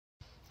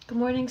Good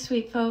morning,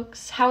 sweet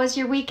folks. How was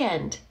your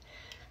weekend?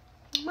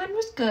 Mine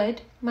was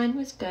good. Mine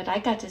was good. I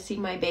got to see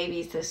my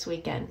babies this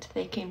weekend.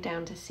 They came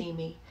down to see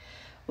me,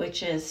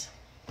 which is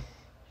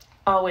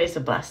always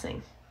a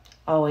blessing.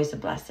 Always a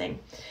blessing.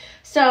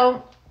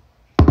 So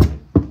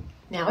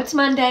now it's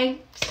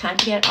Monday. It's time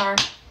to get our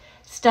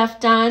stuff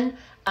done.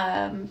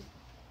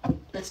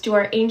 Let's do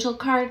our angel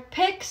card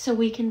pick so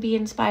we can be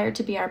inspired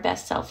to be our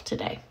best self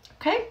today.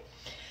 Okay?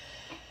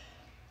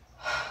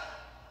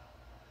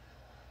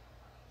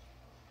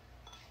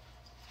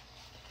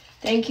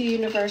 Thank you,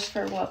 universe,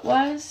 for what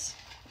was.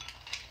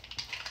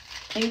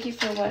 Thank you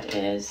for what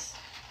is.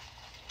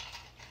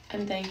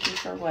 And thank you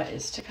for what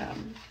is to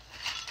come.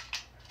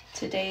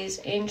 Today's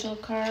angel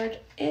card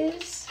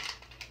is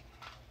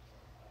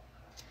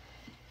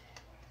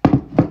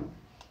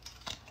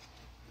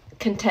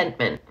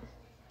contentment.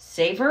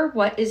 Savor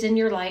what is in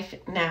your life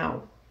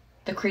now.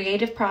 The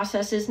creative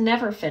process is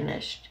never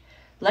finished.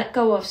 Let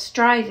go of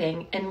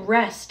striving and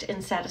rest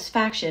in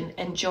satisfaction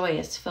and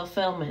joyous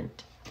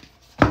fulfillment.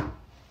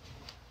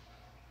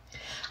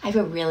 I have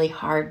a really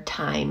hard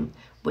time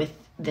with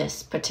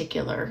this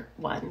particular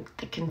one,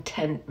 the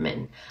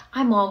contentment.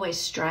 I'm always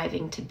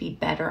striving to be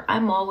better.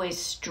 I'm always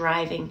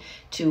striving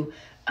to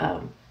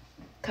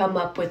come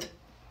up with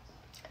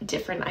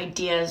different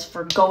ideas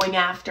for going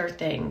after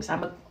things.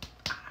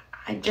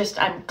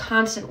 I'm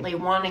constantly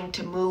wanting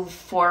to move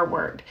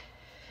forward.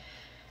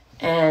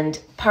 And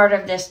part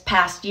of this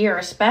past year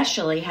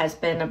especially has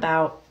been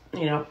about,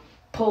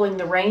 pulling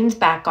the reins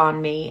back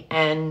on me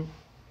and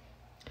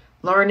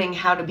learning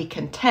how to be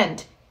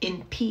content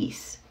in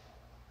peace.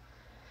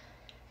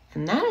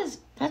 And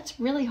that's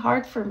really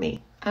hard for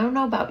me. I don't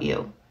know about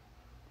you,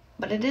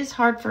 but it is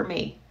hard for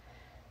me.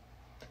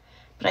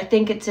 But I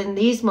think it's in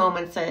these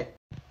moments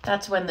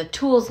that's when the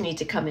tools need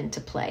to come into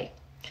play.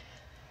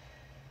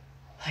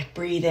 Like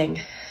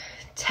breathing,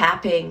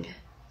 tapping.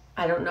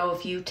 I don't know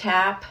if you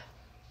tap.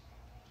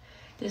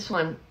 This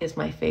one is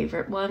my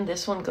favorite one.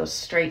 This one goes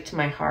straight to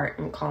my heart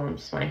and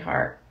calms my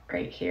heart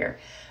right here.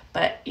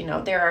 But,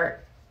 there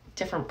are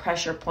different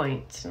pressure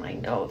points, and I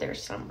know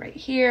there's some right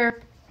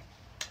here.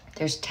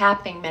 There's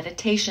tapping,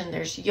 meditation,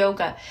 there's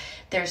yoga,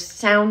 there's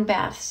sound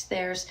baths,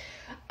 there's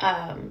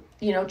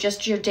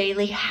just your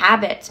daily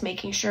habits,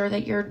 making sure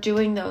that you're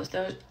doing those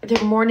the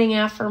morning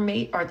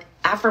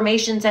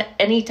affirmations at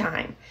any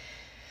time.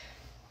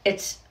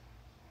 It's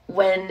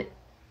when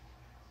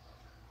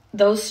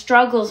those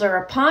struggles are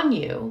upon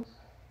you,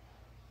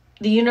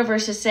 the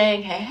universe is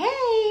saying,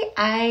 hey,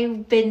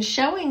 I've been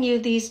showing you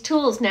these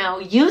tools, now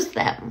use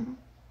them.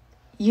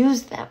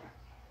 Use them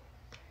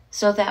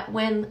so that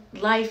when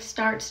life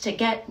starts to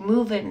get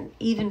moving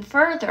even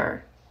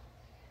further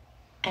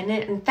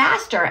and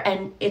faster,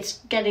 and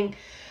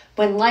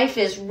when life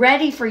is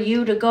ready for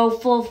you to go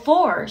full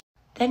force,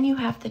 then you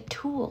have the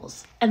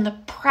tools and the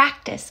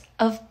practice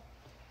of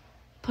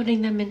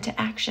putting them into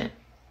action.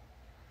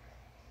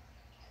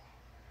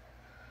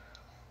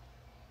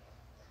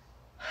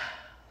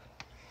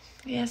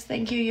 Yes,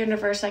 thank you,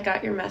 universe. I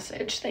got your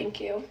message.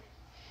 Thank you.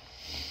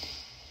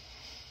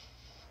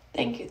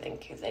 Thank you,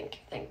 thank you, thank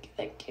you, thank you,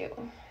 thank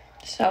you.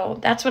 So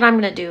that's what I'm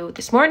going to do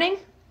this morning.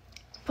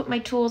 Put my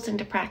tools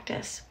into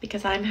practice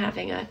because I'm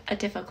having a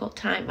difficult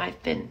time.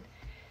 I've been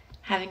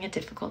having a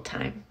difficult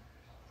time.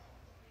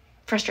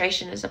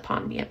 Frustration is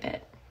upon me a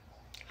bit.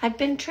 I've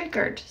been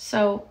triggered.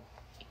 So,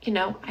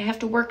 I have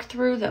to work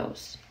through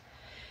those.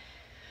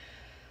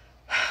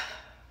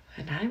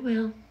 And I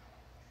will.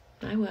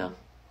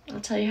 I'll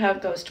tell you how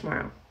it goes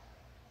tomorrow.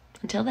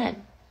 Until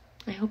then,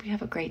 I hope you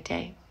have a great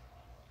day.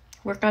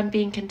 Work on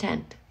being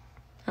content.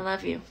 I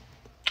love you.